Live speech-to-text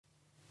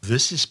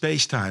This is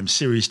Spacetime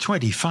Series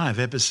 25,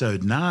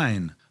 Episode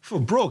 9, for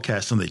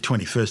broadcast on the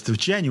 21st of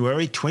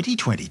January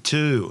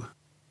 2022.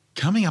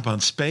 Coming up on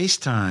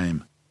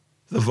Spacetime,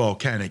 the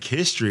volcanic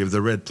history of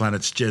the red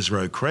planet's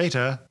Jezero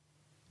crater,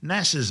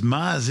 NASA's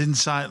Mars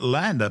InSight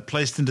lander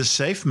placed into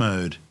safe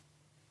mode,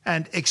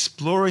 and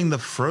exploring the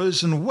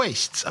frozen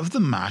wastes of the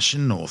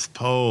Martian North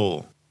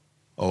Pole.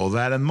 All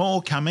that and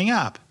more coming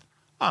up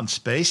on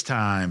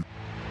Spacetime.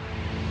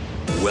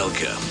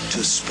 Welcome to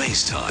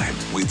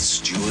Spacetime with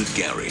Stuart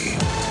Gary.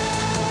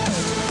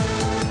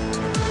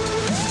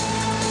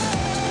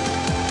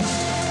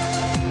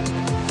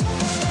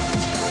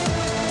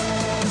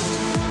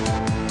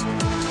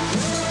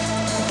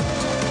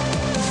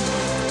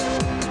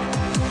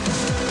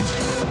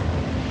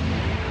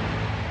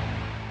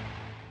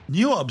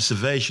 New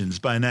observations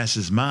by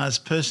NASA's Mars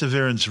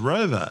Perseverance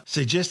rover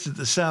suggest that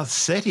the South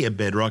Setia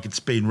bedrock it's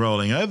been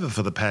rolling over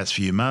for the past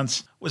few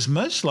months was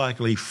most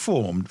likely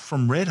formed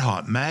from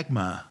red-hot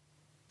magma.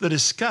 The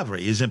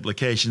discovery has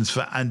implications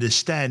for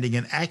understanding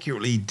and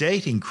accurately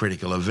dating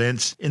critical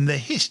events in the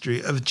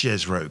history of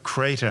Jezero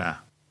crater.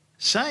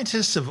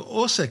 Scientists have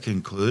also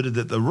concluded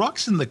that the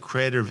rocks in the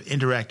crater have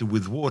interacted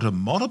with water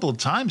multiple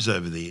times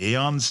over the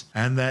eons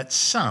and that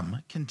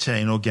some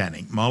contain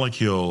organic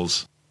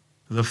molecules.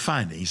 The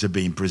findings are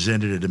being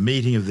presented at a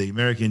meeting of the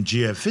American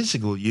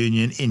Geophysical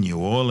Union in New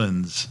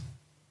Orleans.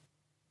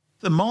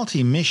 The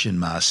multi-mission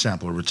Mars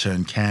sample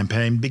return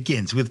campaign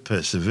begins with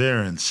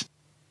Perseverance.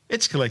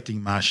 It's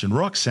collecting Martian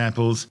rock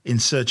samples in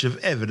search of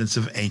evidence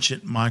of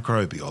ancient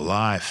microbial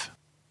life.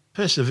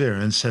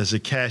 Perseverance has a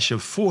cache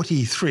of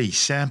 43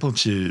 sample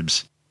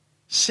tubes.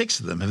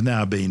 6 of them have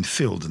now been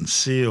filled and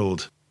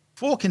sealed.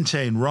 4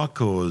 contain rock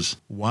cores.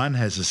 1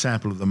 has a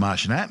sample of the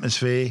Martian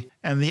atmosphere,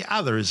 and the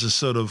other is a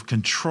sort of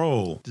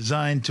control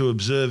designed to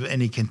observe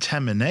any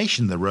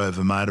contamination the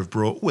rover might have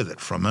brought with it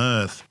from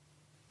Earth.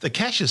 The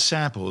cache of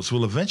samples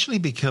will eventually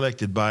be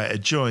collected by a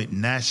joint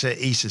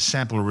NASA-ESA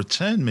sample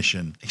return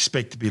mission,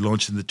 expected to be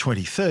launched in the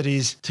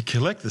 2030s, to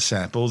collect the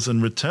samples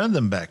and return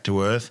them back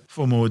to Earth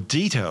for more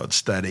detailed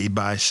study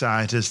by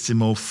scientists in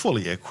more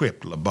fully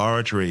equipped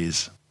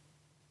laboratories.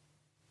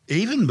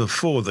 Even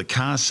before the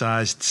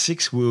car-sized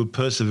 6-wheeled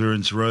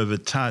Perseverance rover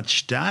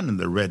touched down in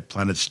the red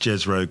planet's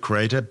Jezero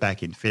crater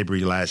back in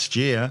February last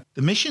year,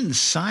 the mission's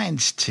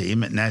science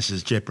team at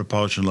NASA's Jet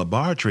Propulsion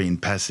Laboratory in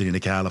Pasadena,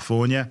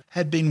 California,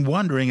 had been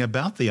wondering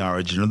about the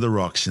origin of the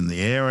rocks in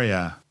the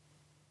area.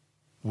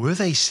 Were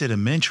they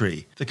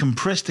sedimentary, the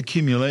compressed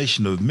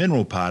accumulation of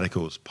mineral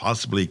particles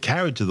possibly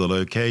carried to the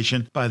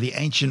location by the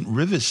ancient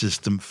river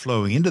system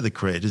flowing into the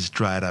crater's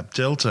dried-up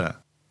delta?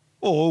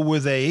 Or were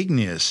they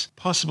igneous,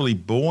 possibly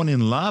born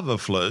in lava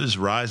flows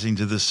rising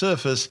to the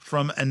surface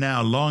from a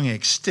now long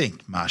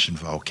extinct Martian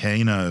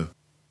volcano?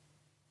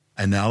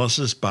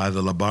 Analysis by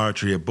the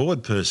laboratory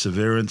aboard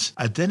Perseverance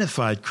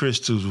identified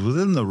crystals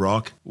within the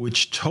rock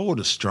which told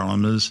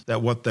astronomers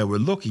that what they were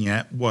looking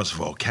at was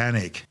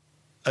volcanic.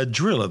 A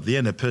drill at the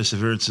end of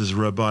Perseverance's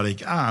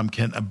robotic arm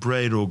can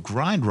abrade or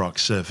grind rock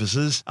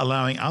surfaces,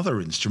 allowing other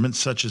instruments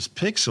such as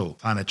PIXL,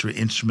 planetary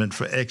instrument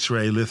for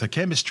X-ray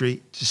lithochemistry,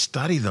 to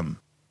study them.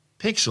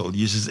 PIXL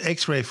uses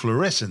X-ray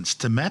fluorescence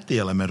to map the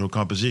elemental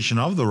composition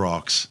of the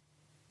rocks.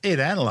 It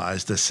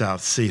analysed the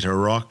South Setia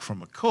rock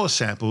from a core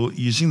sample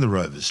using the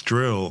rover's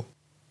drill.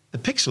 The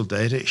PIXL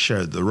data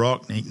showed the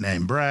rock,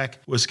 nicknamed Brack,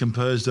 was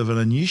composed of an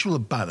unusual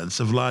abundance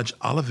of large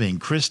olivine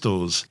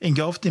crystals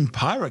engulfed in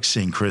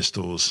pyroxene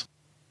crystals.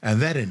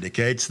 And that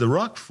indicates the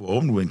rock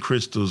formed when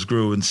crystals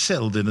grew and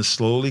settled in a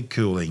slowly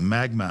cooling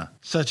magma,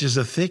 such as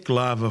a thick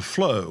lava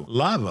flow,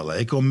 lava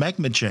lake or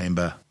magma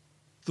chamber.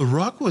 The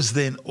rock was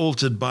then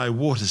altered by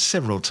water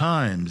several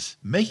times,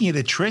 making it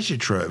a treasure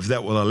trove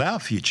that will allow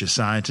future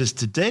scientists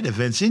to date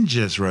events in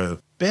Jezero,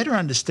 better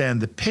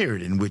understand the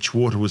period in which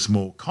water was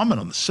more common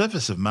on the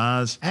surface of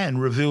Mars,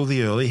 and reveal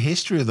the early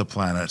history of the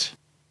planet.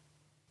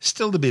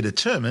 Still to be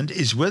determined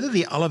is whether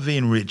the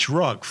olivine-rich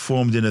rock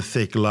formed in a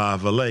thick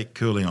lava lake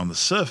cooling on the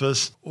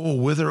surface, or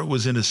whether it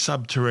was in a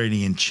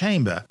subterranean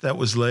chamber that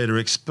was later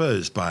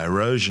exposed by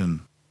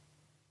erosion.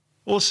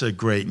 Also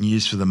great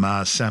news for the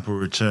Mars Sample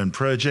Return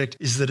Project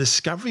is the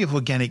discovery of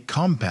organic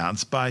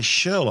compounds by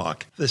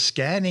SHERLOC, the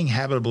scanning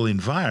habitable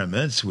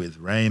environments with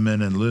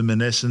Raman and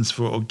luminescence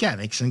for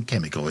organics and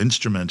chemical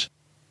instrument.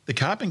 The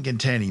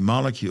carbon-containing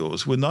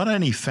molecules were not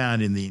only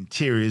found in the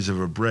interiors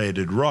of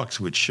abraded rocks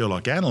which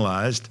SHERLOC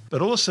analysed,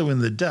 but also in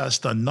the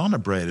dust on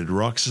non-abraded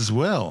rocks as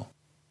well.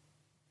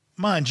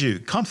 Mind you,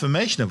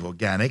 confirmation of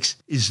organics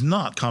is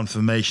not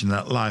confirmation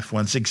that life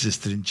once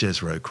existed in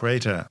Jezero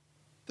crater.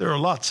 There are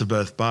lots of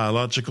both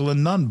biological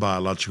and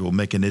non-biological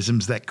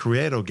mechanisms that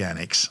create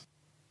organics.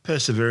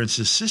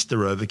 Perseverance's sister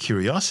rover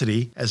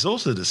Curiosity has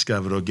also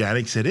discovered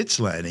organics at its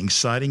landing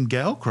site in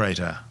Gale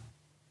crater.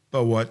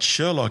 But what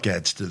SHERLOC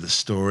adds to the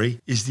story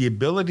is the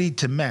ability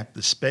to map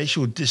the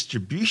spatial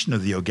distribution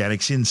of the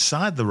organics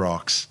inside the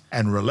rocks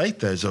and relate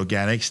those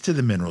organics to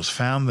the minerals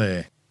found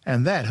there.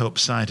 And that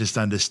helps scientists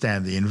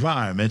understand the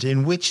environment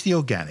in which the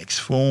organics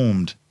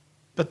formed.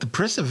 But the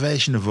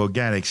preservation of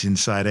organics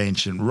inside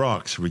ancient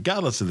rocks,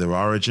 regardless of their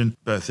origin,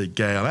 both at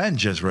Gale and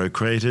Jezero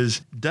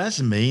craters,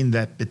 does mean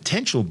that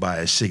potential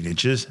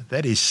biosignatures,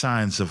 that is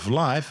signs of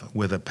life,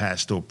 whether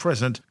past or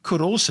present,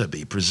 could also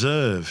be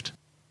preserved.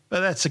 But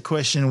that's a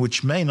question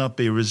which may not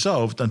be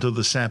resolved until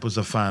the samples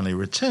are finally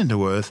returned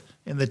to Earth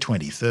in the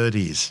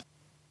 2030s.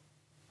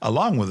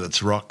 Along with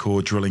its rock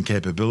core drilling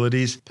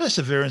capabilities,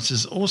 Perseverance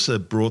has also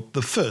brought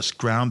the first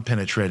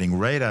ground-penetrating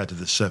radar to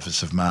the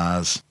surface of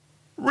Mars.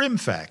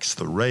 RIMFAX,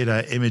 the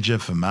radar imager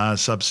for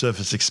Mars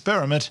subsurface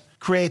experiment,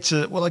 creates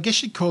a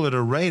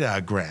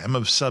radargram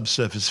of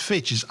subsurface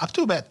features up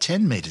to about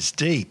 10 metres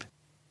deep.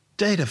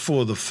 Data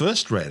for the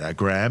first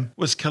radargram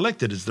was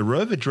collected as the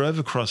rover drove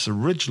across a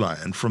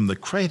ridgeline from the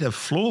crater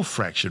floor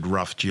fractured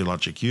rough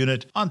geologic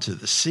unit onto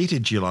the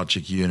seated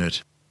geologic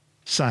unit.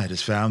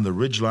 Scientists found the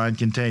ridgeline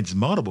contains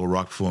multiple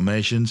rock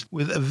formations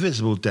with a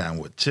visible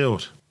downward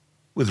tilt.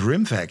 With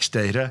RIMFAX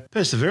data,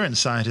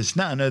 Perseverance scientists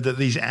now know that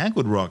these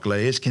angled rock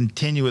layers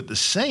continue at the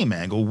same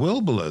angle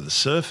well below the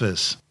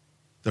surface.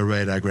 The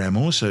radargram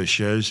also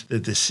shows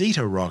that the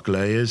Ceto rock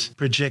layers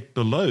project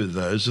below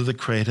those of the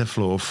crater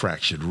floor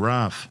fractured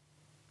rough.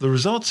 The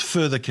results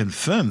further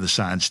confirm the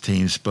science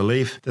team's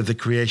belief that the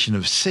creation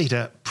of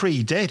Ceto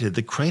predated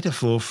the crater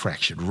floor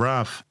fractured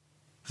rough.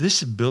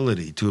 This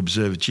ability to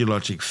observe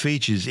geologic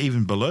features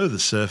even below the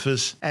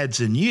surface adds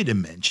a new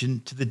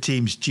dimension to the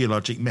team's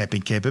geologic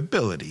mapping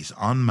capabilities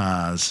on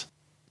Mars.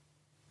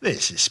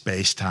 This is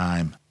Space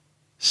Time.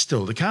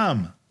 Still to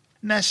come,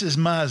 NASA's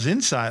Mars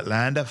InSight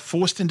lander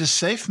forced into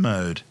safe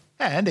mode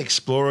and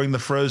exploring the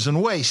frozen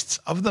wastes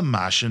of the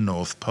Martian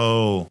North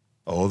Pole.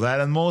 All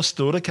that and more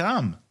still to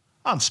come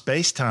on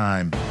Space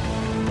Time.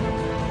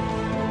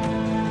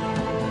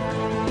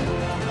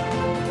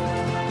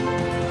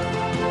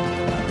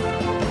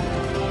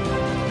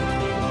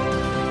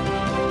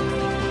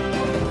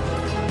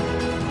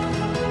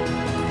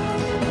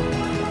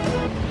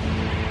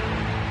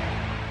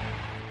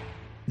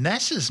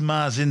 NASA's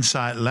Mars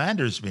InSight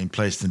lander has been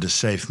placed into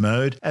safe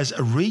mode as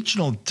a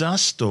regional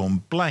dust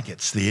storm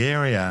blankets the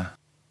area.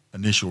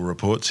 Initial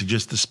reports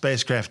suggest the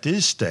spacecraft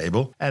is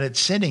stable and it's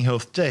sending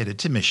health data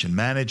to mission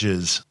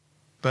managers.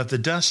 But the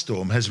dust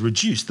storm has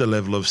reduced the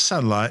level of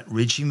sunlight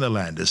reaching the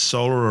lander's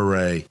solar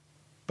array.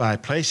 By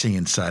placing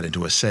InSight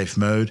into a safe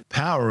mode,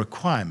 power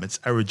requirements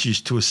are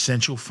reduced to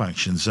essential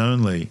functions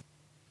only.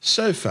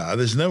 So far,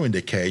 there's no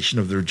indication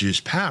of the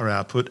reduced power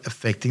output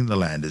affecting the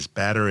lander's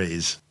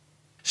batteries.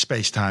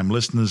 Spacetime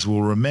listeners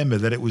will remember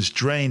that it was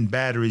drained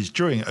batteries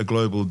during a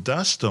global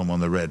dust storm on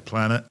the Red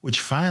Planet, which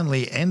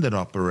finally ended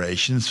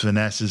operations for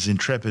NASA's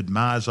Intrepid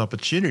Mars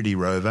Opportunity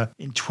rover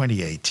in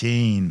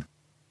 2018.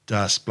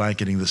 Dust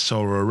blanketing the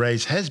solar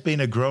arrays has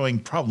been a growing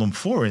problem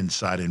for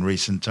InSight in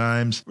recent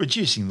times,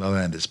 reducing the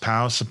lander's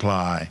power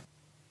supply.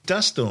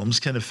 Dust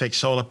storms can affect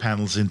solar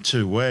panels in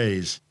two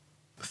ways.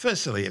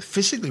 Firstly, it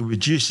physically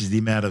reduces the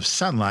amount of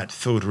sunlight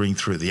filtering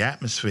through the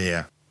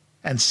atmosphere.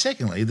 And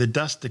secondly, the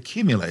dust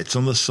accumulates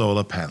on the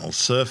solar panel's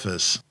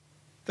surface.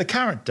 The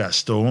current dust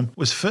storm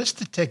was first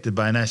detected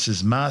by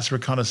NASA's Mars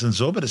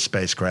Reconnaissance Orbiter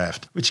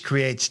spacecraft, which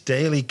creates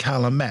daily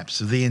colour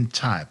maps of the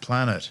entire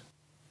planet.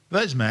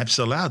 Those maps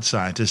allowed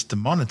scientists to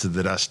monitor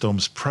the dust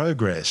storm's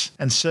progress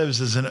and serves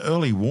as an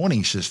early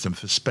warning system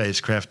for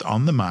spacecraft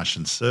on the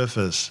Martian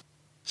surface.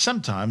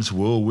 Sometimes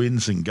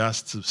whirlwinds and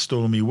gusts of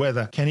stormy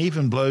weather can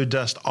even blow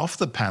dust off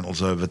the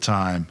panels over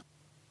time.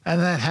 And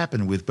that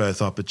happened with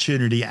both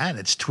Opportunity and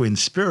its twin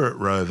Spirit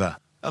rover,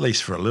 at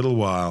least for a little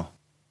while.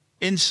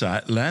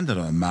 InSight landed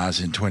on Mars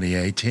in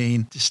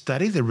 2018 to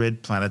study the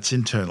red planet's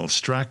internal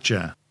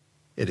structure.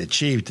 It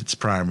achieved its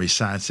primary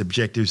science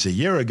objectives a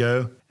year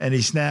ago and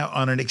is now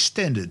on an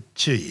extended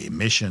 2-year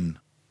mission.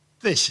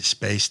 This is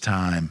Space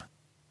Time.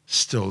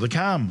 Still to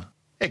come,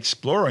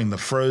 exploring the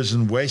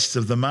frozen wastes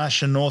of the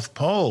Martian North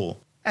Pole.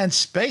 And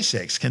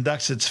SpaceX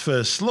conducts its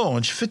first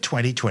launch for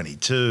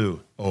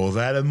 2022. All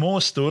that and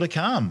more still to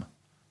come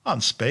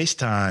on Space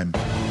Time.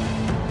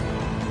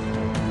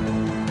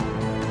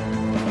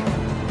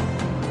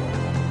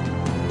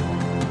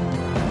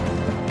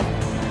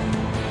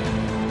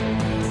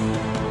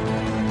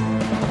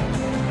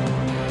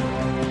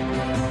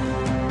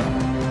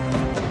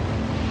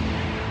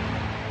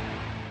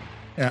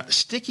 Now,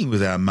 sticking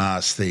with our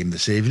Mars theme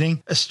this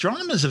evening,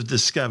 astronomers have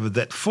discovered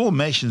that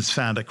formations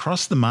found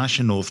across the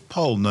Martian North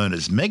Pole known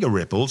as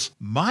megaripples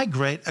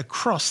migrate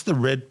across the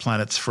red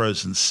planet's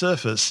frozen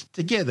surface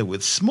together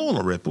with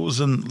smaller ripples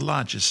and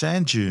larger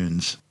sand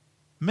dunes.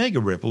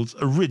 Megaripples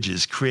are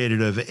ridges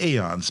created over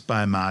eons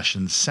by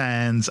Martian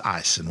sands,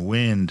 ice and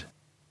wind.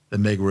 The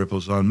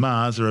megaripples on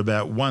Mars are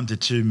about 1 to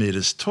 2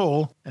 metres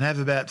tall and have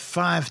about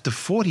 5 to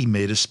 40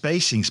 metre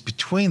spacings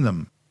between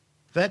them.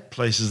 That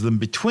places them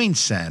between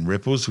sand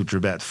ripples, which are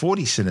about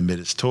 40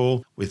 centimetres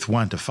tall, with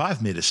 1 to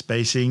 5 metre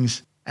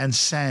spacings, and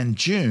sand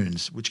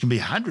dunes, which can be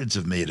hundreds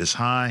of metres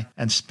high,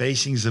 and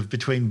spacings of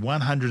between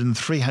 100 and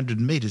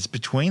 300 metres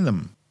between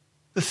them.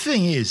 The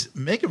thing is,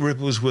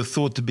 megaripples were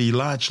thought to be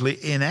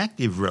largely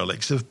inactive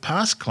relics of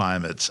past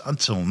climates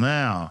until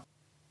now.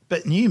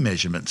 But new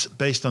measurements,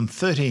 based on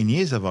 13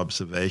 years of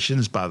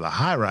observations by the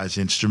HiRISE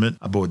instrument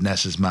aboard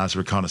NASA's Mars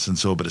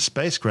Reconnaissance Orbiter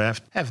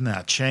spacecraft, have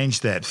now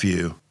changed that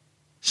view.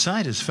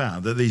 Scientists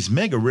found that these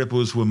mega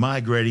ripples were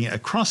migrating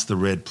across the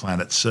red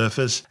planet's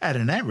surface at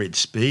an average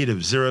speed of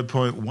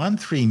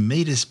 0.13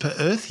 meters per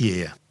Earth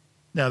year.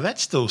 Now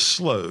that's still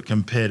slow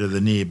compared to the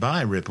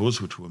nearby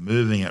ripples, which were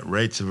moving at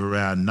rates of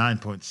around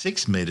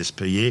 9.6 meters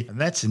per year, and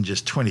that's in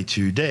just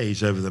 22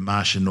 days over the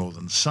Martian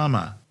northern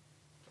summer.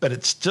 But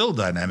it's still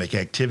dynamic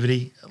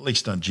activity, at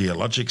least on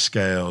geologic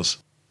scales.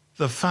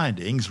 The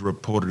findings,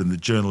 reported in the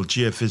journal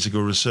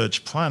Geophysical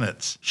Research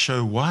Planets,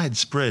 show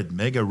widespread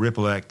mega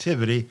ripple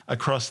activity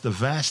across the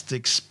vast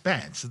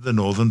expanse of the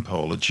northern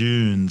polar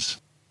dunes.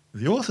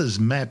 The authors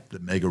mapped the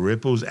mega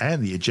ripples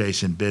and the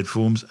adjacent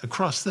bedforms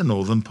across the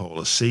northern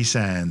polar sea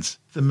sands,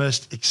 the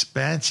most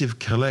expansive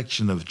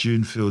collection of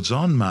dune fields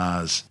on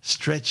Mars,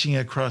 stretching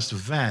across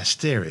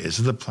vast areas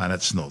of the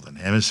planet's northern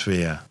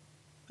hemisphere.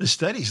 The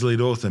study's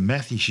lead author,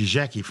 Matthew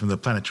Shirzaki from the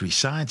Planetary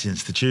Science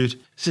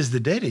Institute, says the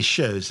data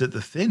shows that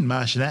the thin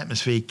Martian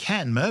atmosphere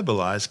can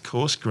mobilize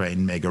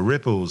coarse-grained mega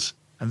ripples,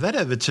 and that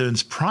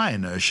overturns prior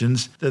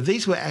notions that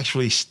these were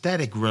actually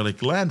static relic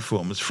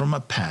landforms from a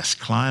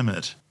past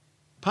climate.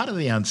 Part of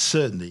the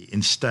uncertainty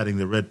in studying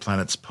the red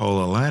planet's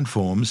polar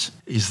landforms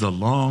is the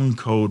long,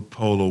 cold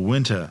polar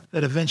winter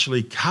that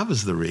eventually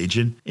covers the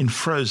region in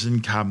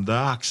frozen carbon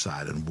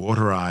dioxide and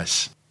water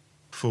ice.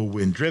 For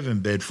wind-driven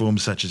bedforms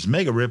such as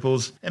mega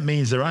ripples, it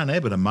means they're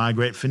unable to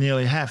migrate for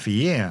nearly half a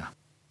year.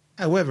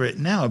 However, it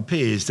now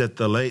appears that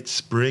the late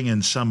spring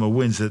and summer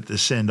winds that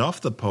descend off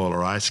the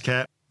polar ice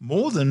cap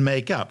more than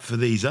make up for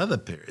these other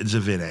periods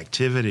of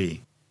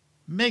inactivity.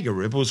 Mega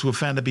ripples were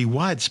found to be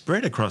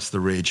widespread across the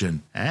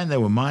region, and they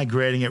were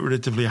migrating at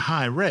relatively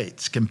high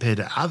rates compared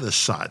to other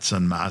sites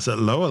on Mars at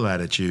lower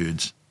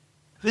latitudes.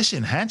 This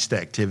enhanced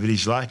activity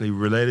is likely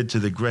related to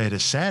the greater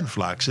sand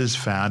fluxes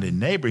found in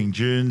neighbouring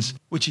dunes,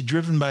 which are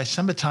driven by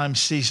summertime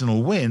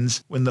seasonal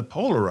winds when the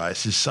polar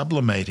ice is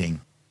sublimating.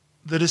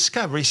 The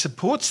discovery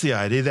supports the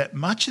idea that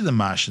much of the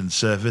Martian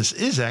surface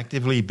is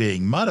actively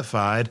being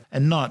modified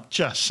and not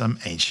just some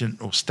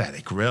ancient or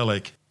static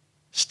relic.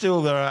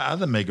 Still, there are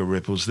other mega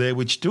ripples there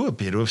which do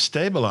appear to have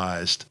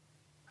stabilised,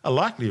 a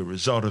likely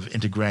result of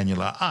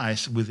intergranular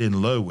ice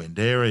within low wind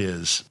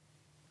areas.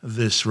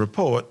 This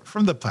report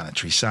from the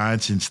Planetary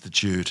Science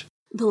Institute.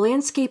 The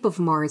landscape of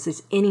Mars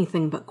is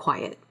anything but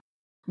quiet.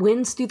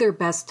 Winds do their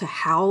best to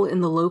howl in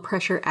the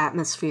low-pressure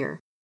atmosphere,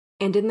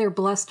 and in their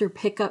bluster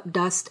pick up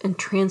dust and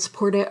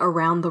transport it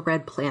around the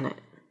red planet.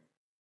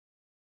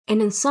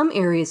 And in some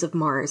areas of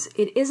Mars,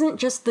 it isn't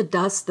just the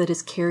dust that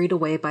is carried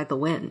away by the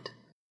wind.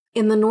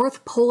 In the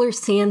North Polar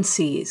sand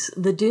seas,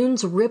 the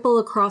dunes ripple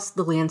across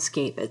the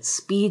landscape at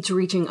speeds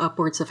reaching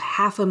upwards of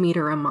half a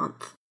meter a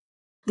month.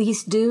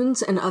 These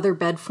dunes and other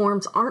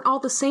bedforms aren't all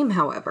the same,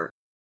 however.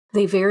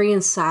 They vary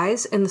in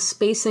size and the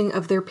spacing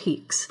of their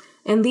peaks,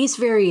 and these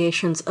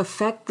variations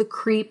affect the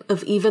creep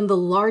of even the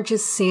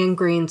largest sand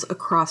grains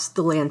across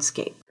the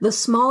landscape. The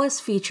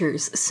smallest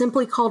features,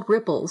 simply called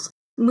ripples,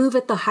 move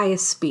at the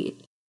highest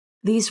speed.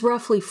 These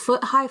roughly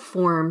foot-high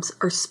forms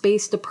are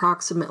spaced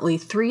approximately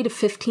 3 to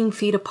 15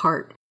 feet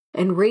apart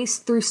and race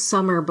through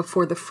summer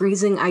before the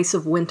freezing ice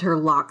of winter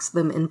locks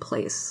them in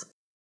place.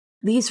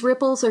 These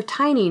ripples are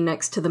tiny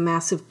next to the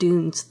massive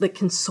dunes that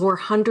can soar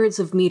hundreds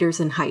of meters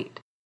in height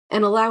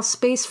and allow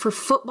space for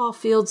football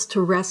fields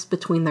to rest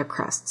between their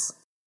crests.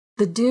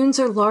 The dunes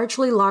are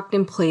largely locked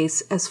in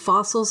place as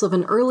fossils of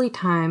an early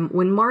time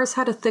when Mars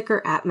had a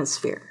thicker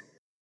atmosphere.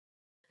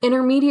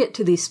 Intermediate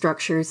to these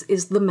structures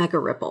is the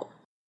megaripple.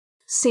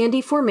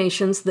 Sandy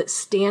formations that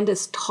stand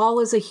as tall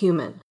as a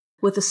human,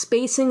 with a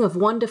spacing of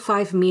 1 to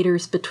 5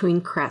 meters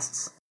between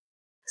crests.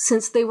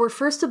 Since they were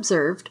first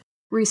observed,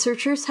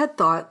 researchers had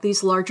thought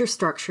these larger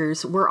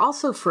structures were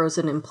also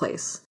frozen in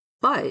place,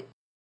 but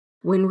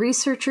when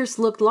researchers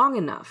looked long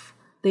enough,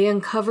 they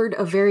uncovered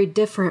a very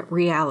different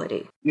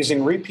reality.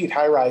 Using repeat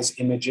HiRISE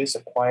images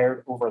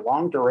acquired over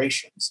long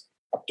durations,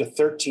 up to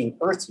 13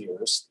 Earth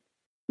years,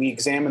 we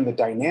examined the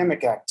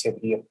dynamic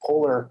activity of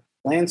polar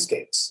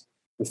landscapes.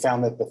 We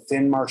found that the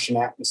thin Martian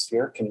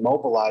atmosphere can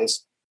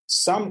mobilize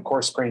some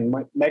coarse-grained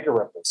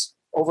megaripples,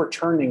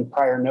 overturning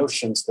prior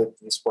notions that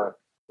these were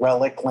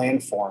relic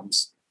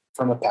landforms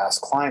from a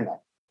past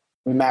climate.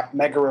 We mapped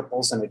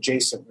megaripples in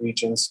adjacent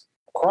regions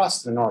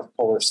across the North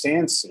Polar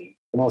Sand Sea,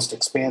 the most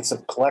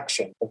expansive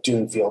collection of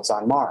dune fields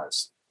on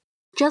Mars.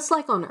 Just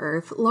like on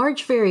Earth,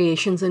 large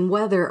variations in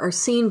weather are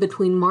seen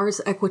between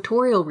Mars'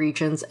 equatorial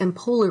regions and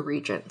polar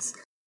regions,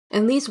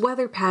 and these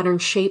weather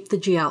patterns shape the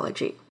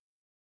geology.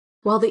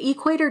 While the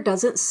equator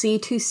doesn't see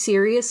too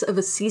serious of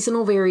a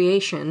seasonal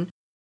variation,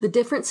 the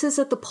differences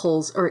at the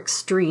poles are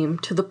extreme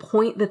to the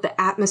point that the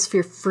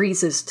atmosphere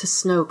freezes to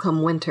snow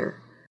come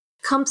winter.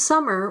 Come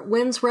summer,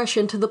 winds rush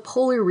into the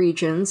polar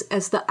regions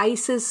as the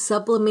ices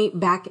sublimate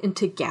back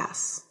into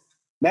gas.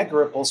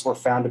 Megaripples were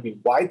found to be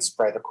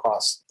widespread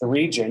across the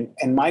region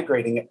and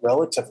migrating at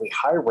relatively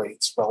high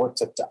rates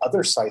relative to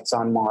other sites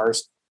on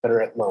Mars that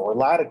are at lower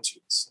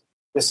latitudes.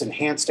 This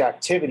enhanced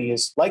activity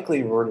is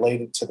likely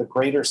related to the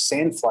greater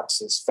sand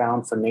fluxes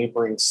found for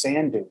neighboring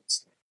sand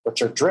dunes,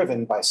 which are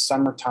driven by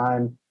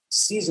summertime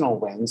seasonal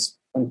winds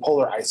when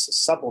polar ice is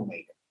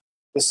sublimating.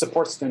 This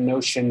supports the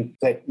notion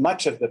that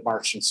much of the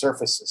Martian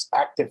surface is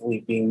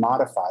actively being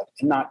modified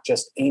and not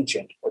just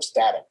ancient or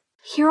static.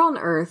 Here on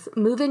Earth,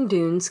 moving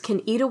dunes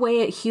can eat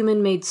away at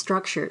human-made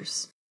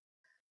structures,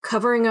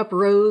 covering up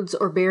roads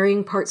or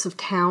burying parts of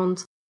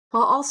towns,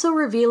 while also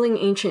revealing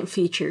ancient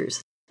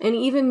features, and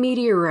even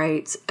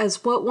meteorites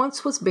as what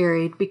once was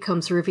buried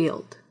becomes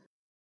revealed.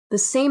 The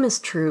same is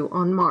true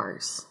on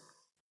Mars.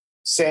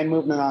 Sand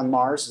movement on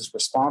Mars is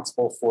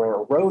responsible for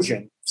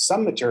erosion of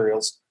some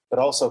materials, but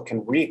also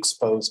can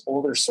re-expose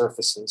older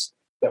surfaces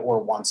that were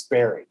once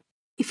buried.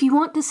 If you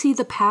want to see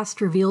the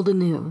past revealed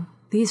anew,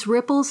 these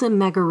ripples and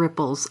mega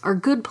ripples are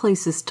good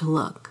places to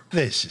look.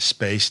 This is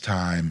Space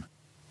Time.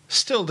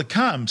 Still to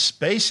come,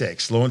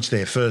 SpaceX launched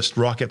their first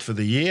rocket for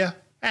the year,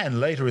 and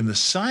later in the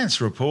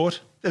science report,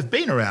 they've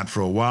been around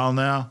for a while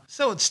now,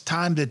 so it's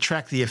time to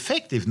track the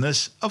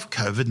effectiveness of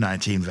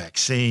COVID-19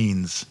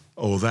 vaccines.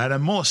 All that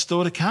and more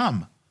still to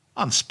come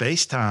on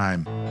Space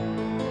Time.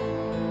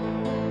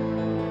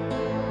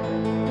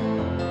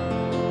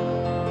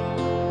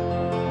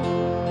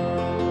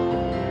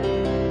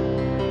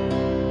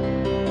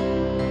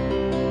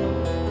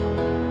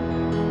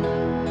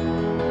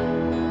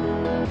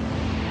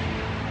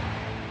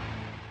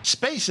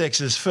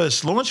 SpaceX's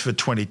first launch for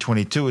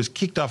 2022 has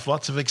kicked off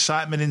lots of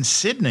excitement in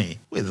Sydney,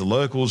 with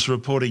locals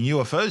reporting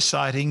UFO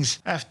sightings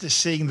after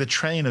seeing the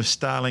train of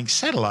Starlink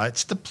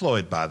satellites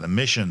deployed by the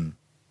mission.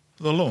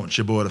 The launch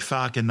aboard a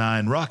Falcon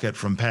 9 rocket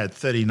from Pad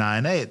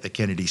 39A at the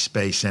Kennedy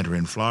Space Center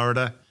in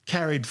Florida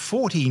carried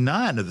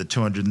 49 of the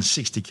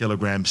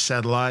 260-kilogram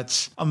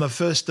satellites on the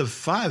first of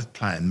 5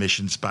 planned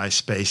missions by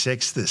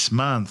SpaceX this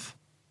month.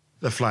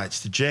 The flight's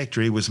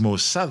trajectory was more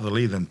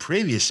southerly than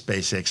previous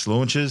SpaceX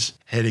launches,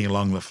 heading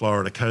along the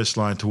Florida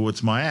coastline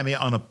towards Miami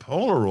on a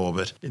polar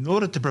orbit in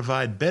order to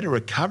provide better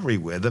recovery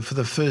weather for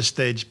the first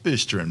stage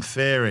booster and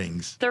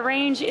fairings. The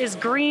range is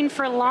green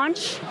for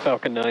launch.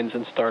 Falcon 9's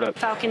in startup.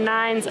 Falcon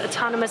 9's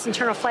autonomous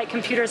internal flight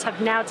computers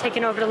have now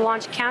taken over the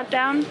launch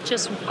countdown,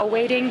 just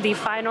awaiting the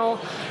final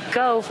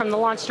go from the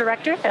launch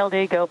director.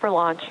 LD, go for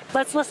launch.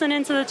 Let's listen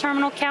into the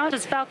terminal count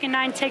as Falcon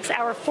 9 takes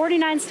our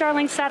 49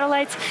 Starlink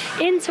satellites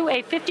into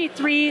a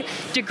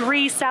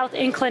 53-degree south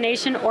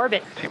inclination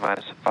orbit.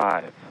 T-minus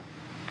 5,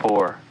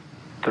 4,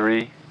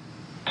 3,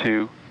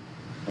 2,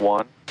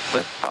 1,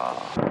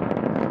 liftoff.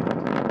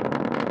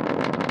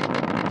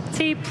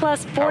 T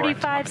plus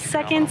 45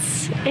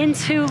 seconds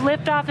into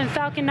liftoff, and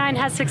Falcon 9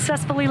 has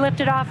successfully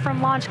lifted off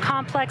from Launch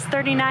Complex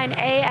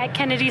 39A at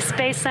Kennedy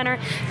Space Center,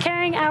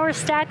 carrying our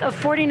stack of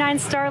 49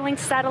 Starlink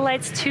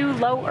satellites to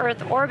low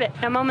Earth orbit.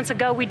 Now, moments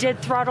ago, we did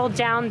throttle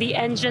down the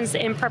engines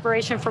in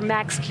preparation for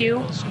Max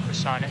Q.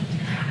 Supersonic.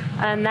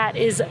 And that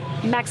is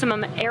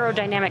maximum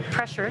aerodynamic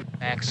pressure.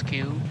 Max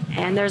Q.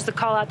 And there's the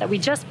call out that we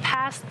just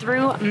passed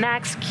through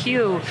Max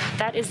Q.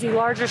 That is the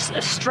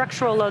largest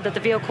structural load that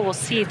the vehicle will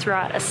see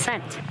throughout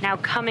ascent. Now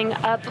coming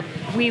up,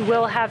 we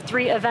will have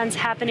 3 events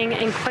happening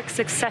in quick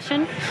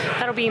succession.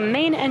 That'll be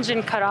main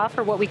engine cutoff,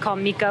 or what we call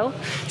MECO,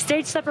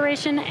 stage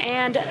separation,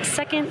 and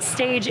second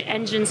stage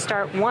engine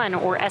start 1,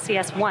 or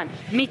SES1.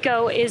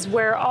 MECO is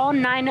where all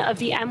 9 of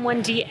the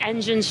M1D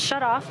engines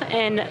shut off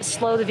and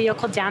slow the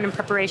vehicle down in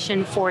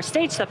preparation for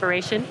stage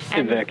separation.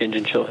 MVAC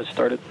engine chill has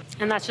started.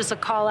 And that's just a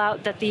call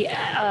out that the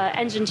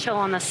engine chill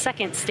on the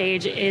second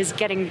stage is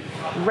getting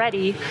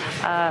ready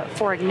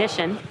for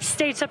ignition.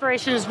 Stage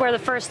separation is where the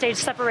first stage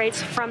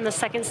separates from the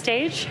second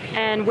stage,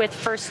 and with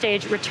first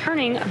stage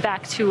returning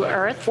back to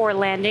Earth for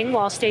landing,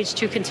 while stage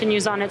 2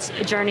 continues on its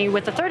journey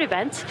with the third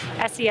event,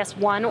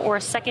 SES1, or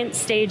second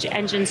stage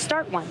engine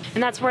start 1.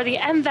 And that's where the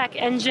MVAC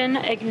engine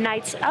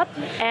ignites up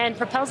and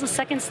propels the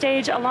second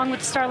stage along with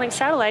the Starlink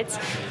satellites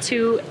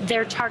to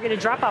their targeted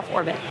drop-off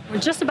orbit. We're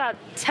just about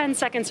 10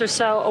 seconds or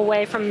so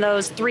away from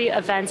those 3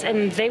 events,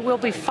 and they will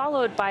be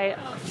followed by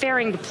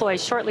fairing deploy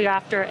shortly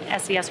after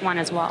SES1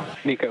 as well.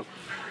 MECO.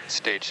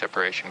 Stage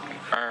separation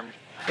confirmed.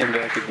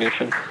 MVAC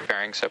ignition.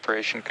 Fairing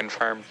separation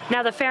confirmed.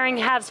 Now, the fairing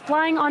halves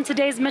flying on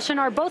today's mission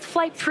are both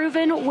flight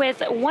proven,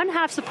 with one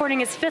half supporting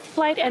its 5th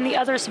flight and the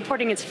other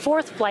supporting its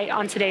 4th flight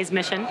on today's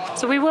mission.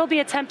 So we will be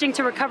attempting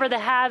to recover the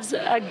halves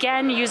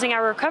again using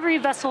our recovery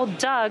vessel,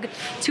 Doug,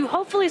 to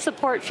hopefully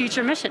support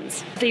future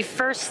missions. The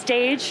first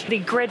stage, the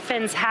grid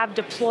fins have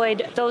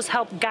deployed. Those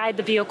help guide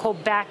the vehicle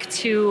back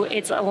to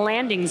its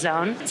landing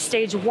zone.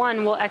 Stage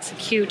 1 will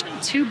execute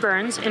 2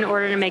 burns in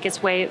order to make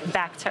its way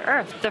back to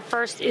Earth. The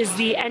first is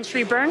the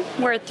entry burn,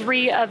 where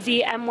 3 of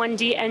the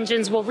M1D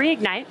engines will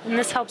reignite, and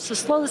this helps to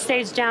slow the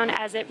stage down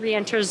as it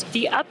re-enters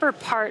the upper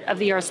part of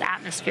the Earth's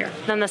atmosphere.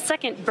 Then the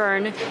second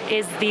burn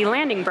is the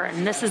landing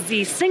burn. This is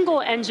the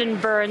single engine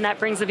burn that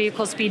brings the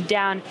vehicle speed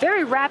down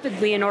very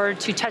rapidly in order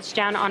to touch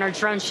down on our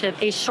drone ship,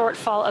 a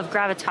shortfall of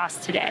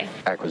gravitas today.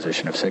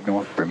 Acquisition of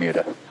signal,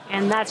 Bermuda.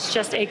 And that's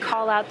just a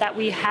call out that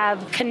we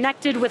have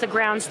connected with a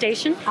ground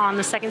station on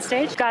the second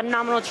stage. Got a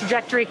nominal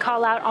trajectory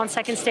call out on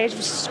second stage,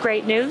 which is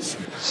great news.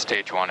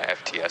 Stage 1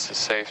 FTS is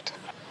saved.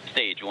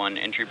 Stage 1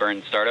 entry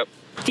burn startup.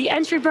 The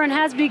entry burn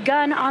has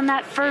begun on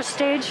that first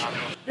stage.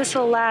 This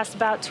will last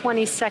about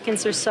 20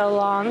 seconds or so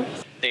long.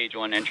 Stage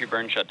 1 entry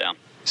burn shutdown.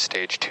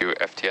 Stage 2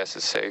 FTS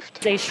is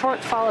saved. A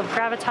shortfall of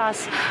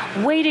gravitas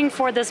waiting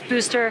for this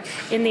booster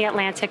in the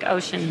Atlantic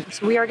Ocean.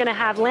 So we are going to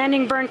have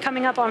landing burn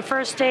coming up on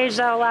first stage.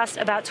 That will last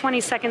about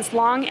 20 seconds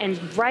long. And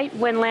right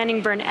when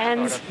landing burn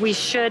ends, we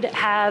should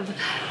have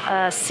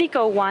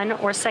SECO 1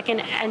 or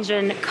second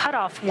engine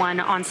cutoff 1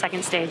 on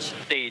second stage.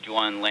 Stage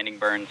 1 landing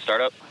burn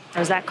startup.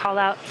 There's that call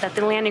out that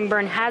the landing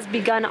burn has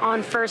begun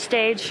on first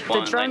stage. One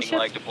the drone landing ship.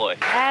 leg deploy.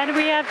 And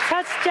we have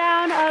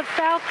touchdown of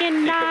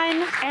Falcon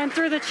 9. And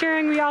through the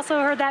cheering, we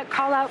also heard that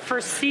call out for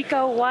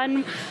SECO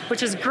 1,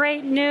 which is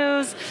great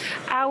news.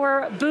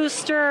 Our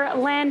booster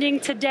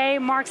landing today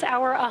marks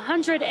our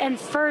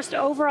 101st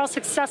overall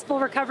successful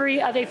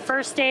recovery of a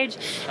first stage.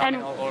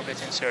 And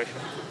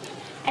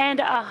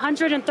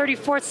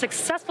 134th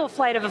successful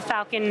flight of a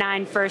Falcon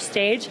 9 first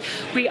stage.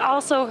 We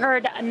also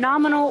heard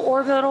nominal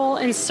orbital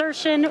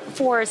insertion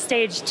for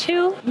stage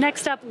 2.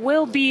 Next up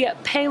will be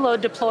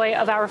payload deploy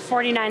of our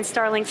 49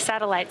 Starlink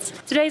satellites.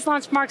 Today's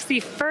launch marks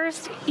the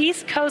first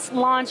East Coast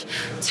launch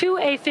to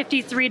a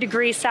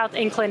 53-degree south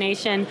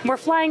inclination. We're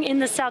flying in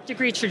the south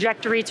degree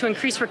trajectory to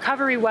increase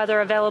recovery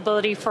weather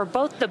availability for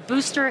both the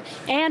booster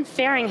and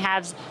fairing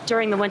halves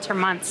during the winter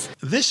months.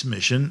 This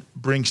mission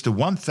brings to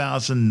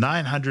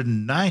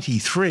 1,993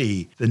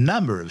 the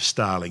number of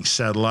Starlink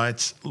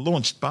satellites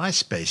launched by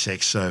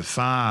SpaceX so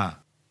far.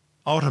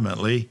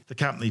 Ultimately, the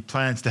company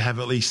plans to have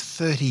at least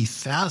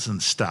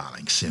 30,000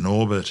 Starlinks in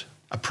orbit,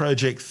 a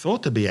project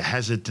thought to be a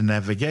hazard to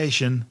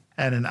navigation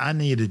and an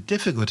unneeded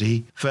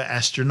difficulty for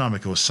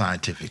astronomical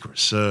scientific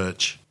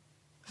research.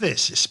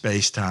 This is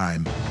Space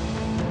Time.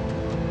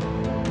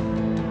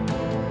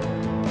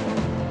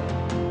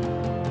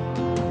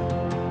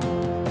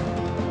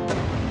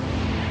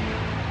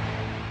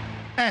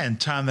 And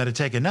time now to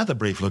take another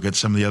brief look at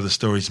some of the other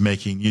stories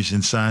making news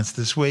in science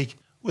this week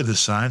with the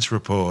Science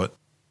Report.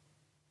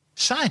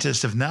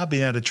 Scientists have now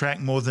been able to track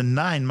more than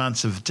 9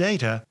 months of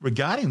data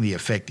regarding the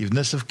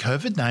effectiveness of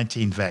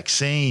COVID-19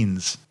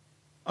 vaccines.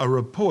 A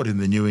report in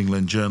the New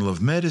England Journal of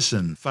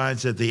Medicine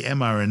finds that the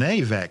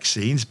mRNA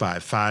vaccines by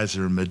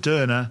Pfizer and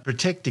Moderna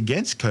protect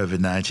against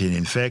COVID-19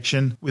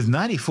 infection with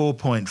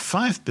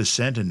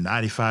 94.5% and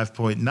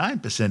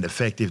 95.9%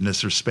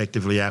 effectiveness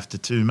respectively after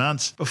 2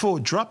 months, before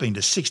dropping to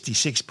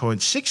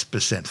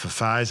 66.6% for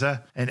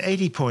Pfizer and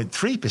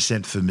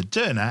 80.3% for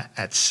Moderna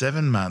at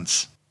 7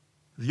 months.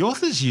 The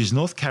authors use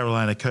North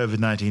Carolina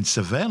COVID-19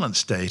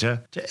 surveillance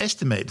data to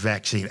estimate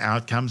vaccine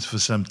outcomes for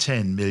some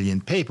 10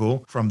 million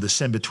people from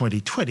December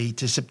 2020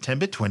 to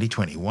September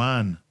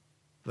 2021.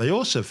 They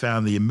also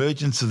found the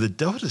emergence of the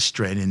Delta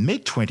strain in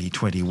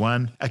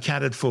mid-2021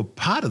 accounted for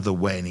part of the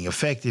waning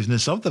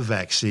effectiveness of the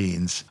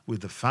vaccines,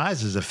 with the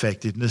Pfizer's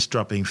effectiveness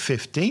dropping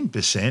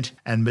 15%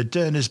 and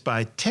Moderna's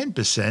by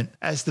 10%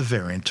 as the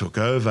variant took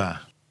over.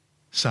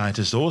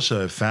 Scientists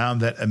also found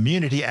that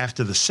immunity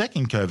after the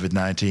second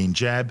COVID-19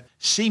 jab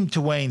seemed to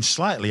wane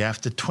slightly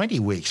after 20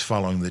 weeks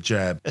following the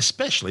jab,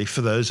 especially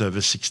for those over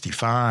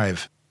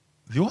 65.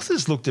 The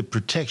authors looked at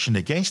protection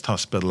against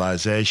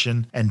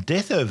hospitalization and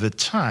death over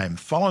time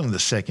following the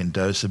second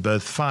dose of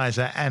both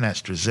Pfizer and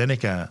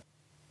AstraZeneca.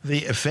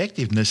 The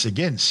effectiveness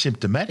against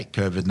symptomatic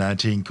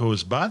COVID-19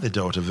 caused by the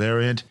Delta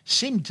variant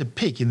seemed to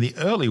peak in the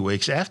early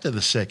weeks after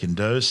the second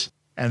dose,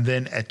 and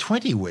then at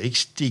 20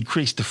 weeks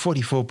decreased to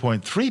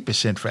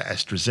 44.3% for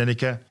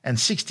AstraZeneca and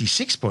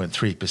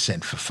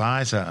 66.3% for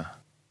Pfizer.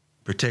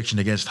 Protection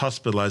against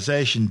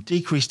hospitalization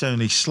decreased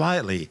only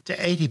slightly to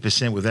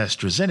 80% with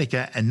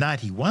AstraZeneca and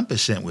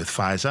 91% with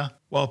Pfizer,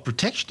 while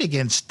protection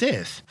against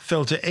death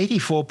fell to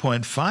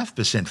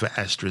 84.5% for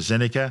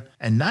AstraZeneca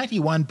and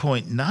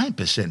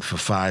 91.9% for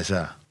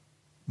Pfizer.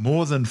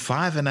 More than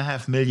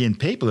 5.5 million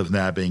people have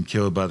now been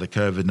killed by the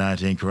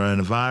COVID-19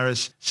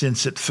 coronavirus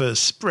since it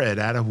first spread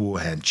out of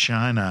Wuhan,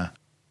 China.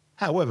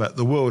 However,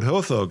 the World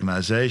Health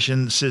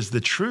Organization says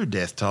the true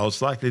death toll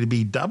is likely to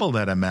be double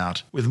that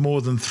amount, with more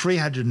than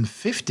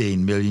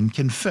 315 million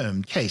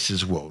confirmed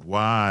cases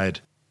worldwide.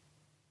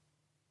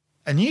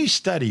 A new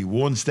study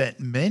warns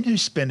that men who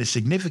spend a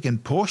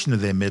significant portion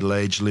of their middle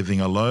age living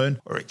alone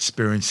or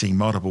experiencing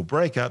multiple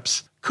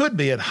breakups could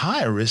be at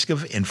higher risk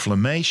of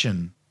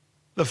inflammation.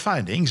 The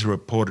findings,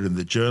 reported in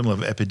the Journal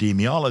of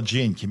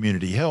Epidemiology and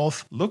Community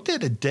Health, looked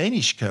at a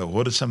Danish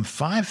cohort of some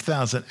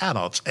 5,000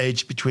 adults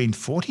aged between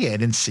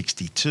 48 and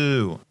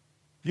 62.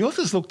 The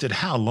authors looked at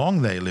how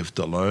long they lived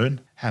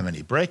alone, how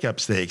many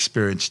breakups they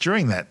experienced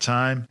during that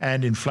time,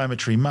 and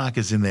inflammatory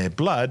markers in their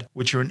blood,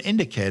 which are an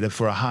indicator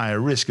for a higher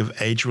risk of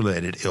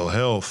age-related ill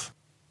health.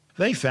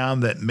 They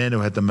found that men who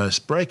had the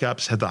most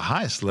breakups had the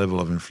highest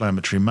level of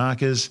inflammatory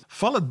markers,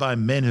 followed by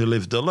men who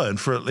lived alone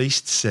for at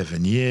least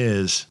 7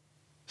 years.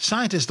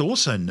 Scientists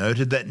also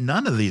noted that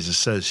none of these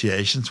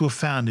associations were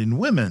found in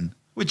women,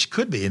 which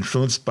could be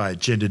influenced by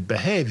gendered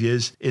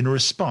behaviours in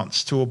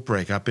response to a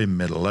breakup in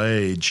middle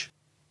age.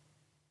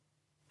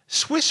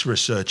 Swiss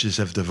researchers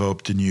have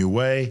developed a new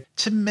way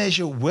to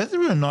measure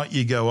whether or not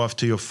you go off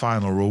to your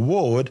final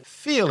reward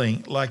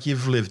feeling like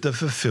you've lived a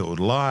fulfilled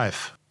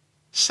life.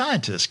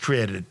 Scientists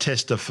created a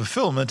test of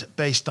fulfillment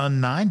based on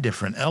 9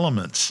 different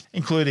elements,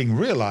 including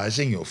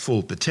realizing your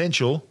full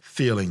potential,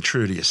 feeling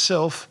true to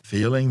yourself,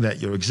 feeling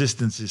that your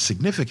existence is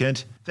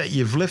significant, that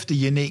you've left a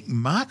unique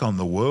mark on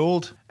the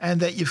world, and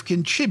that you've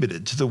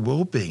contributed to the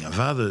well-being of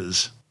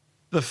others.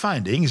 The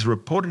findings,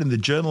 reported in the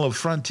Journal of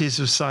Frontiers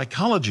of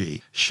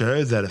Psychology,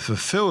 show that a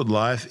fulfilled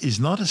life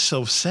is not a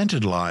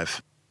self-centered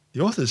life.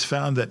 The authors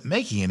found that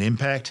making an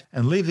impact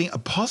and leaving a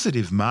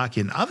positive mark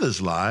in others'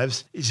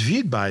 lives is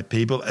viewed by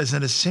people as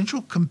an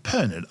essential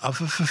component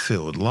of a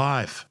fulfilled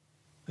life.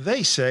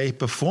 They say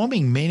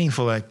performing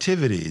meaningful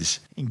activities,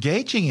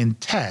 engaging in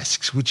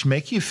tasks which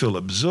make you feel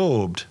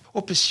absorbed,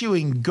 or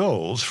pursuing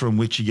goals from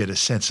which you get a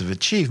sense of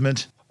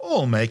achievement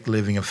all make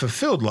living a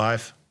fulfilled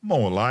life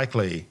more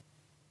likely.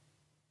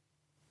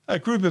 A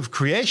group of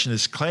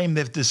creationists claim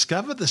they've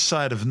discovered the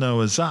site of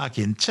Noah's Ark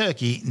in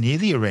Turkey near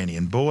the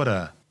Iranian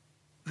border.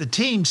 The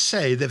team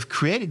say they've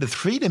created a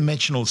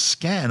 3-dimensional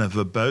scan of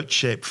a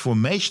boat-shaped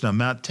formation on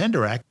Mount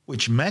Tenderach,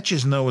 which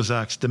matches Noah's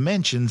Ark's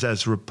dimensions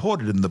as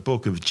reported in the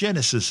book of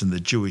Genesis in the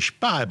Jewish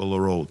Bible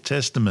or Old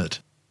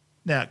Testament.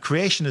 Now,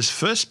 creationists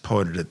first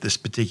pointed at this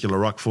particular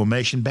rock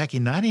formation back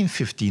in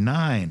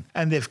 1959,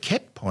 and they've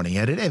kept pointing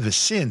at it ever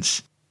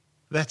since.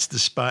 That's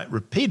despite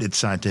repeated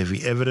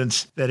scientific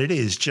evidence that it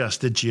is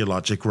just a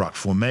geologic rock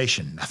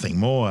formation, nothing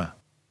more.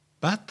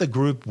 But the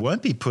group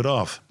won't be put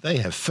off. They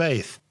have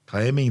faith,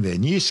 claiming their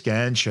new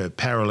scans show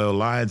parallel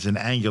lines and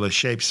angular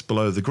shapes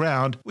below the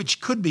ground,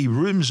 which could be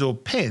rooms or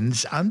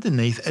pens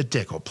underneath a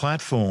deck or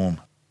platform.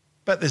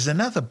 But there's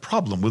another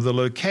problem with the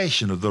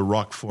location of the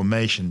rock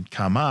formation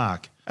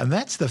Ark, and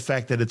that's the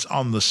fact that it's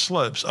on the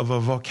slopes of a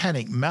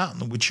volcanic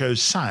mountain which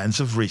shows signs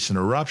of recent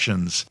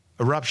eruptions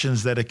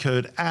that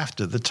occurred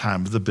after the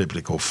time of the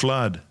biblical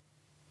flood.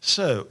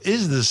 So,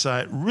 is the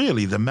site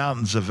really the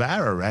mountains of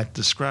Ararat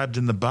described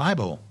in the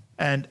Bible?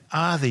 And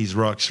are these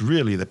rocks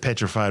really the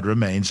petrified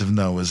remains of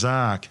Noah's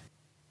Ark?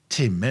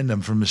 Tim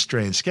Mendham from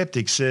Australian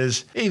Skeptics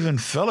says even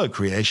fellow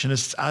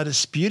creationists are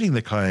disputing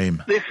the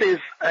claim. This is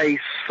a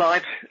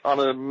site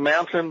on a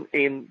mountain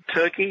in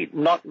Turkey,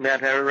 not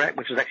Mount Ararat,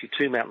 which is actually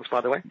 2 mountains,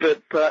 by the way,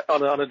 but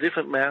on a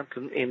different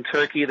mountain in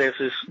Turkey, there's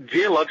this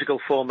geological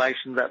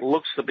formation that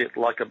looks a bit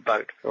like a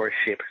boat or a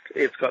ship.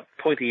 It's got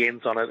pointy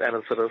ends on it and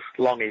it's sort of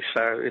longish,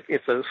 so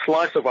it's a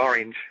slice of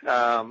orange.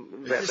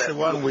 Is this the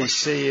one we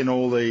see in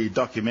all the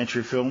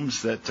documentary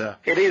films? It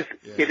is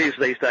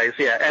these days,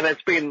 yeah, and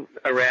it's been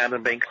around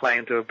and been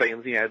claimed to have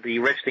been, the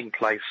resting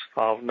place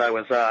of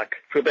Noah's Ark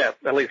for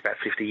at least about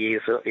 50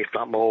 years, if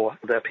not more.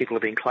 That people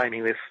have been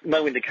claiming this.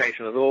 No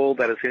indication at all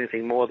that it's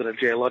anything more than a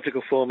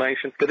geological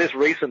formation. But this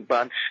recent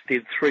bunch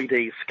did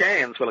 3D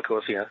scans. Well, of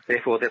course,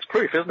 therefore that's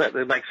proof, isn't it?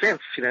 It makes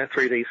sense,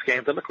 3D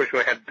scans. I'm not quite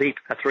sure how deep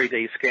a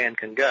 3D scan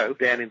can go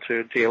down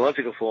into a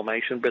geological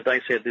formation, but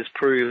they said this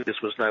proved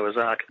this was Noah's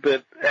Ark.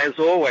 But as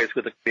always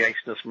with the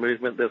creationist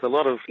movement, there's a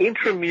lot of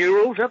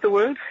intramural, is that the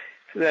word?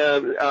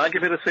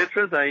 Argument,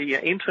 etc.,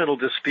 internal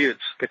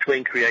disputes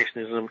between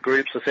creationism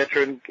groups,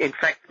 etc. And in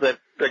fact, that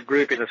the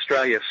group in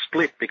Australia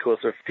split because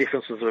of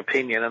differences of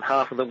opinion, and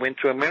half of them went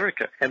to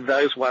America. And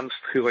those ones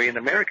who are in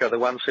America are the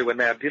ones who are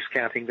now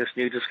discounting this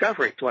new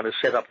discovery. The one who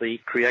set up the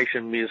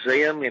Creation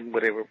Museum in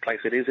whatever place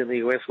it is in the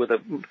US with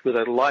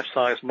a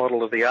life-size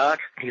model of the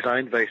Ark, his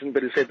own version,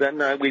 but he said that,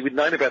 no, we've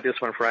known about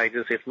this one for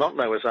ages. It's not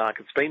Noah's Ark.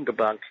 It's been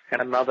debunked.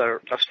 And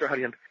another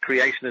Australian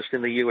creationist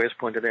in the US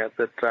pointed out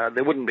that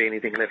there wouldn't be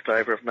anything left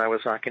over of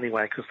Noah's Ark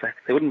anyway, because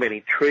there wouldn't be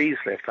any trees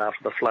left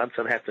after the flood,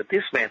 so they'd have to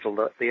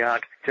dismantle the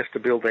Ark just to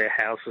build their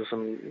houses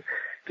and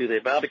do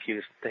their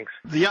barbecues and things.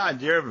 The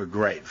idea of a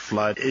great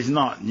flood is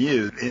not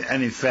new,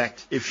 and in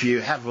fact, if you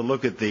have a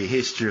look at the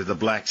history of the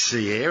Black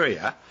Sea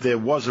area, there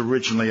was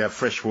originally a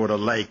freshwater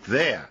lake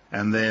there,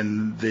 and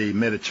then the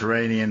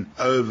Mediterranean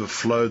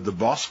overflowed the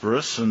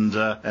Bosphorus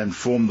and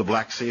formed the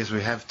Black Sea as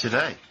we have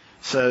today.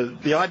 So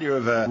the idea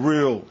of a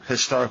real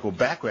historical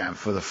background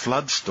for the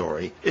flood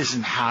story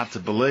isn't hard to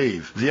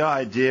believe. The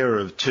idea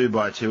of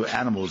 2x2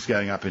 animals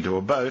going up into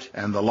a boat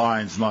and the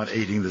lions not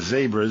eating the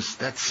zebras,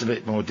 that's a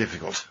bit more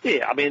difficult.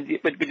 Yeah, I mean,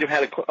 but you've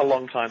had a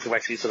long time to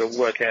actually sort of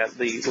work out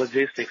the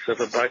logistics of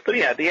a boat. But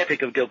yeah, the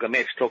Epic of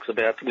Gilgamesh talks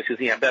about, which is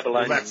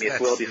Babylonian myth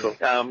well before.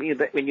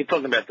 When you're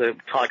talking about the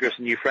Tigris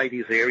and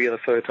Euphrates area, the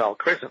Fertile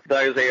Crescent,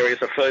 those areas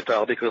are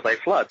fertile because they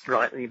flood,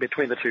 right,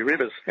 between the two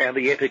rivers. And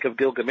the Epic of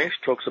Gilgamesh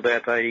talks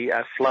about a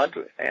flood,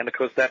 and of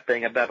course that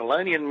being a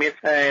Babylonian myth,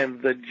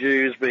 and the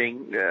Jews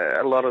being,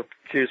 a lot of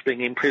Jews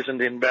being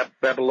imprisoned in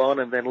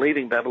Babylon and then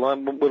leaving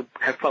Babylon would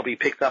have probably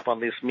picked up on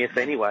this myth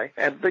anyway.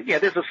 But yeah,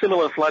 there's a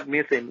similar flood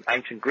myth in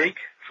ancient Greek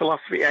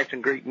philosophy,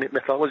 ancient Greek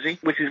mythology,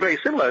 which is very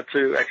similar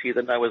to actually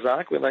the Noah's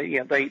Ark, where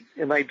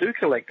they do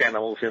collect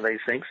animals in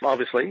these things.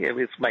 Obviously, it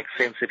makes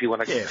sense if you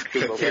want to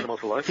keep all the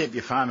animals alive. Keep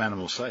your farm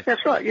animals safe.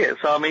 That's right, yeah.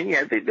 So, I mean,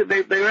 yeah,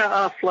 there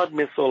are flood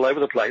myths all over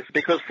the place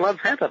because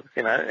floods happen,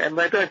 and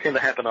they don't tend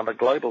to happen on a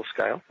global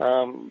scale.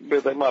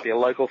 But there might be a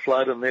local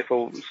flood, and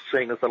therefore,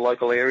 seeing as the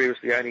local area is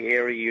the only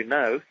area you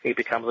know, it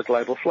becomes a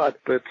global flood.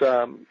 But,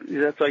 the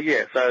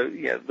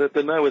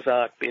Noah's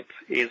Ark bit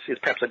is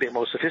perhaps a bit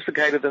more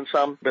sophisticated than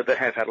some, but they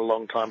have had a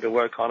long time to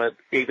work on it,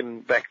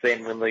 even back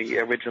then when the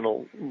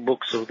original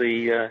books of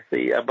the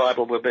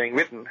Bible were being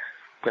written.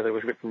 Whether it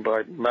was written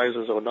by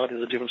Moses or not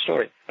is a different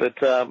story.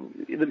 But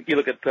you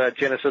look at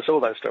Genesis, all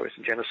those stories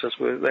in Genesis,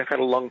 they've had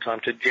a long time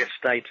to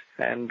gestate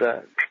and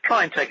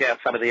try and take out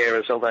some of the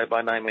errors, although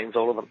by no means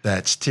all of them.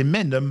 That's Tim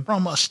Mendham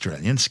from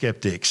Australian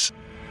Skeptics.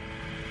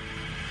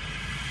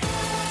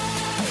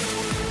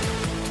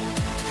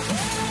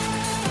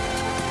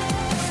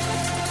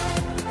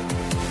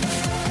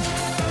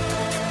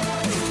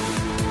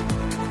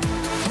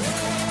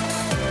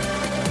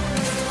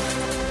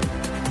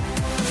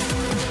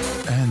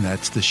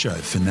 That's the show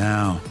for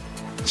now.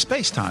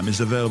 Spacetime is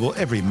available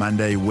every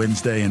Monday,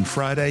 Wednesday and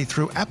Friday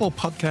through Apple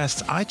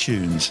Podcasts,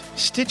 iTunes,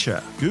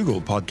 Stitcher, Google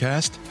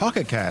Podcast,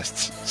 Pocket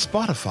Casts,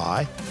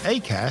 Spotify,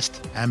 Acast,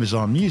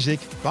 Amazon Music,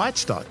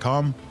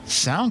 Bytes.com,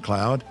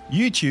 SoundCloud,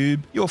 YouTube,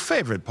 your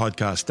favourite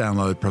podcast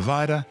download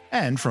provider,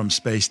 and from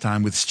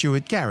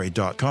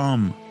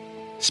spacetimewithstuartgary.com.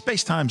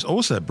 Spacetime's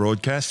also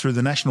broadcast through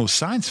the National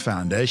Science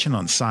Foundation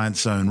on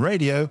Science Zone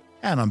Radio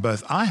and on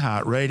both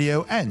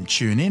iHeartRadio and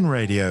TuneIn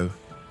Radio.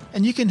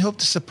 And you can help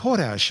to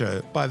support our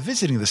show by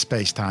visiting the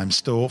Spacetime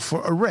store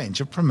for a range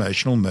of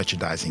promotional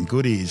merchandising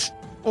goodies,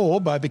 or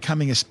by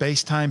becoming a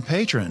Spacetime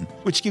patron,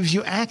 which gives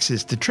you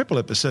access to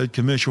triple-episode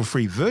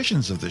commercial-free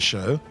versions of the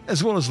show,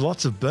 as well as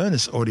lots of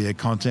bonus audio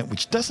content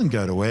which doesn't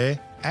go to air,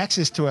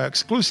 access to our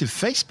exclusive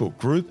Facebook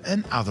group,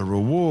 and other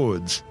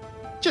rewards.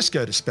 Just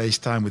go to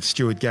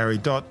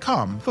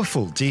spacetimewithstuartgary.com for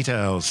full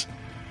details.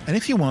 And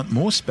if you want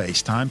more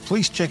Spacetime,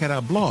 please check out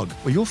our blog,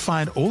 where you'll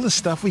find all the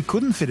stuff we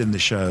couldn't fit in the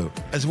show,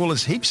 as well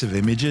as heaps of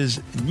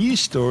images, news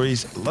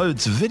stories,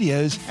 loads of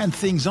videos, and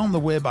things on the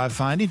web I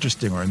find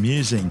interesting or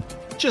amusing.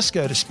 Just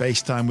go to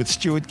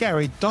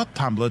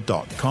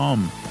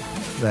spacetimewithstuartgary.tumblr.com.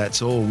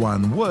 That's all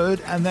one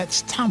word, and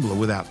that's Tumblr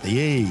without the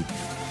E.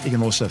 You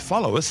can also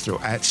follow us through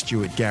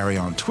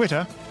 @StuartGary on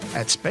Twitter,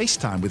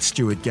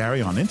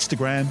 @SpaceTimeWithStuartGary on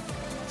Instagram,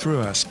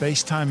 through our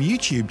Spacetime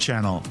YouTube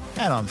channel,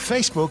 and on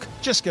Facebook,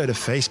 just go to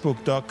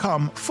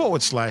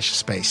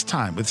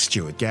facebook.com/Spacetime with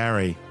Stuart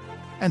Gary.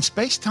 And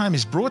Spacetime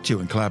is brought to you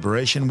in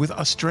collaboration with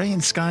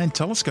Australian Sky and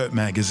Telescope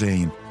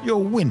magazine,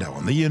 your window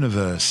on the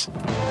universe.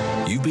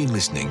 You've been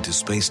listening to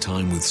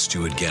Spacetime with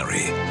Stuart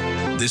Gary.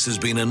 This has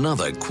been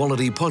another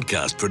quality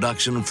podcast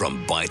production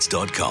from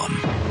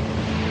Bytes.com.